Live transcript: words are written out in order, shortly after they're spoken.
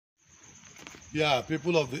Yeah,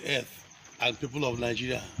 people of the earth and people of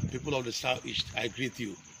Nigeria, people of the southeast, I greet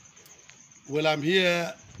you. Well, I'm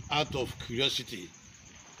here out of curiosity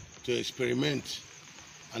to experiment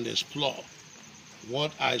and explore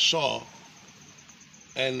what I saw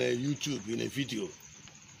on YouTube in a video.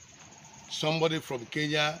 Somebody from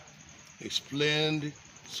Kenya explained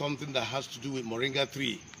something that has to do with Moringa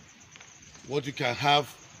tree. What you can have,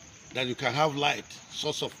 that you can have light,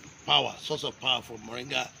 source of power from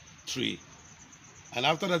Moringa tree. And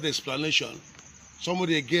after that explanation,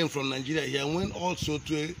 somebody again from Nigeria here went also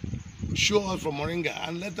to show us from Moringa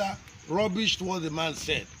and later rubbished what the man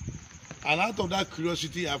said. And out of that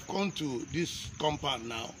curiosity, I've come to this compound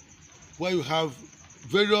now where you have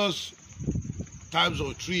various types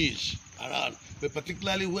of trees around, but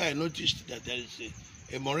particularly where I noticed that there is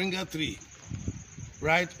a Moringa tree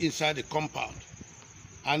right inside the compound.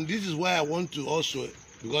 And this is why I want to also,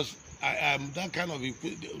 because I am that kind of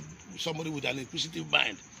somebody with an inquisitive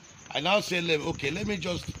mind. I now say, okay, let me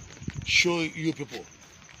just show you people.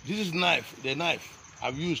 This is the knife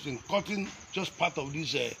I've used in cutting just part of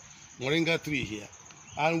this Moringa tree here.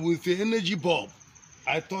 And with the energy bulb,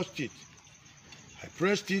 I touched it. I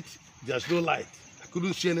pressed it, there's no light. I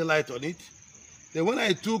couldn't see any light on it. Then when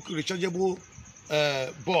I took rechargeable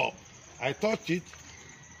bulb, I touched it,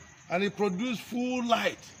 and it produced full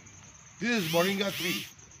light. This is Moringa tree.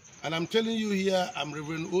 And I'm telling you here, I'm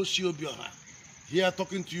Reverend O.C. Obiora, here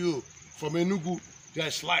talking to you from Enugu.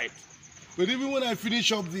 There's light. But even when I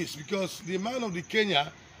finish up this, because the man of the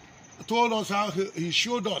Kenya told us how he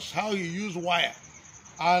showed us how he used wire,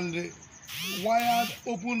 and wired,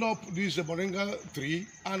 opened up this Moringa tree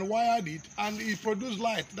and wired it, and it produced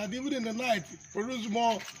light that even in the night produced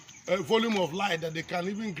more volume of light that they can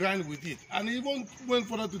even grind with it. And he even went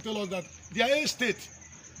further to tell us that their estate,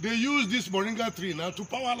 they use this Moringa tree now to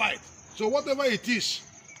power light. So whatever it is,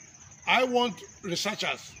 I want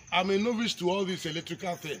researchers. I'm a novice to all this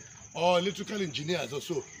electrical thing, or electrical engineers or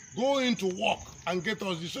so. Go into work and get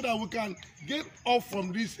us this so that we can get off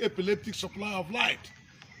from this epileptic supply of light.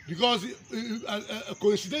 Because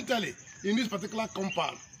coincidentally, in this particular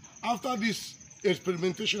compound, after this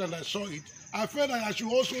experimentation and I saw it, I felt that I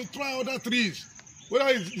should also try other trees,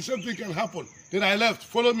 whether the same thing can happen. Then I left.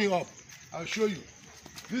 Follow me up. I'll show you.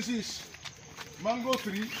 This is mango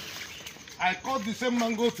tree. I cut the same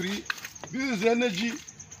mango tree. This is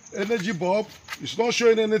energy bulb. It's not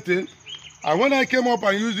showing anything. And when I came up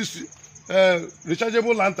and used this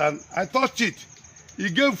rechargeable lantern, I touched it.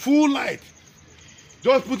 It gave full light.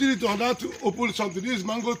 Just putting it on that to open something. This is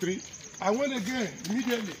mango tree. I went again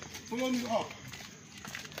immediately. Follow me up.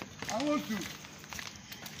 I want to.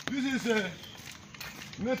 This is a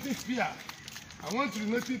native pear. I went to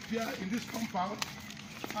the native pear in this compound,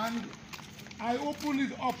 and I opened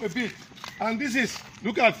it up a bit. And this is,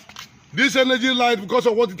 look at this energy light, because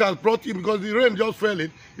of what it has brought in, because the rain just fell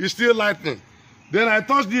in, it's still lightning. Then I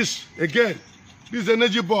touched this again, this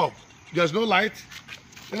energy bulb, there's no light.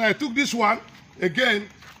 Then I took this one, again,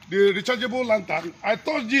 the rechargeable lantern, I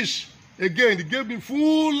touched this, again, it gave me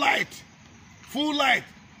full light, full light.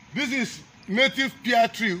 This is native pear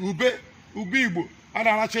tree, Ube Igbo, and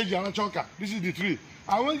Arachoka. This is the tree.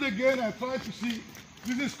 I went again, I tried to see,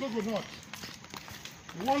 this is coconut.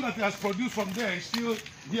 The one that has produced from there is still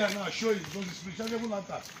here now, showing because it's rechargeable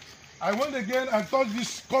lantern. I went again and touched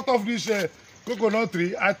this, cut off this coconut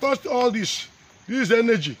tree. I touched all this. This is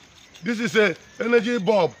energy. This is a energy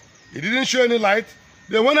bulb. It didn't show any light.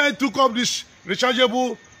 Then when I took up this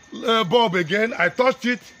rechargeable bulb again, I touched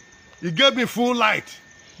it. It gave me full light.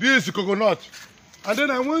 This is the coconut. And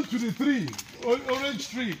then I went to the tree, orange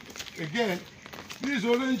tree again. This is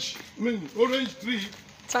orange tree.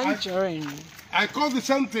 Tangerine. I cut the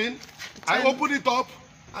same thing, I opened it up,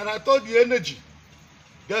 and I touched the energy.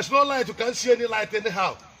 There's no light, you can't see any light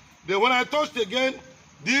anyhow. Then when I touched again,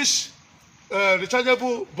 this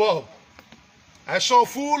rechargeable bulb, I saw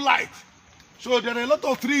full light. So there are a lot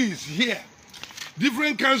of trees here,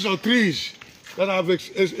 different kinds of trees that I've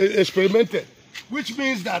experimented, which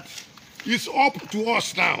means that it's up to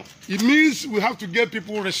us now. It means we have to get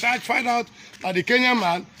people research, find out that the Kenyan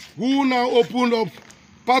man who now opened up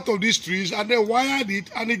part of these trees and then wired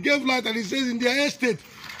it, and it gave light, and it says in their estate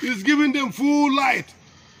it's giving them full light.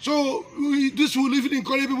 So this will even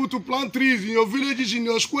encourage people to plant trees in your villages, in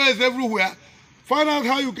your squares, everywhere. Find out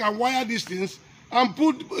how you can wire these things and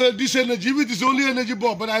put this energy, if it is only energy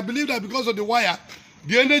bulb. But I believe that because of the wire,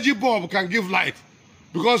 the energy bulb can give light.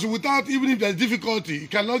 Because without, even if there's difficulty,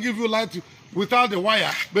 it cannot give you light without the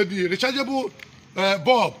wire. But the rechargeable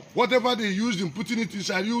bulb, whatever they used in putting it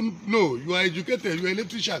inside, you know, you are educated, you are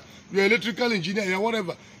electrician, you are electrical engineer, you are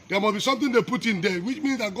whatever. There must be something they put in there, which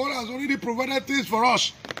means that God has already provided things for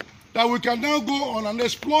us that we can now go on and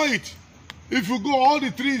exploit. If you go, all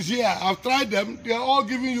the trees here, I've tried them, they are all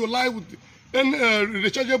giving you light with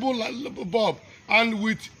rechargeable bulb, and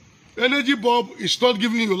with energy bulb, it's not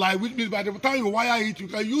giving you light, which means by the time you wire it, you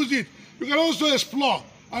can use it. You can also explore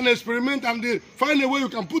and experiment and find a way you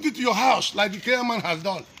can put it to your house, like the chairman has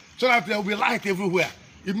done, so that there will be light everywhere.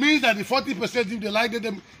 It means that the 40%, if they like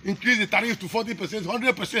them increase the tariff to 40%,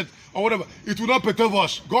 100%, or whatever, it will not perturb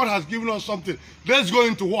us. God has given us something. Let's go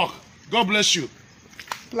into work. God bless you.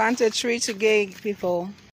 Plant a tree today, people.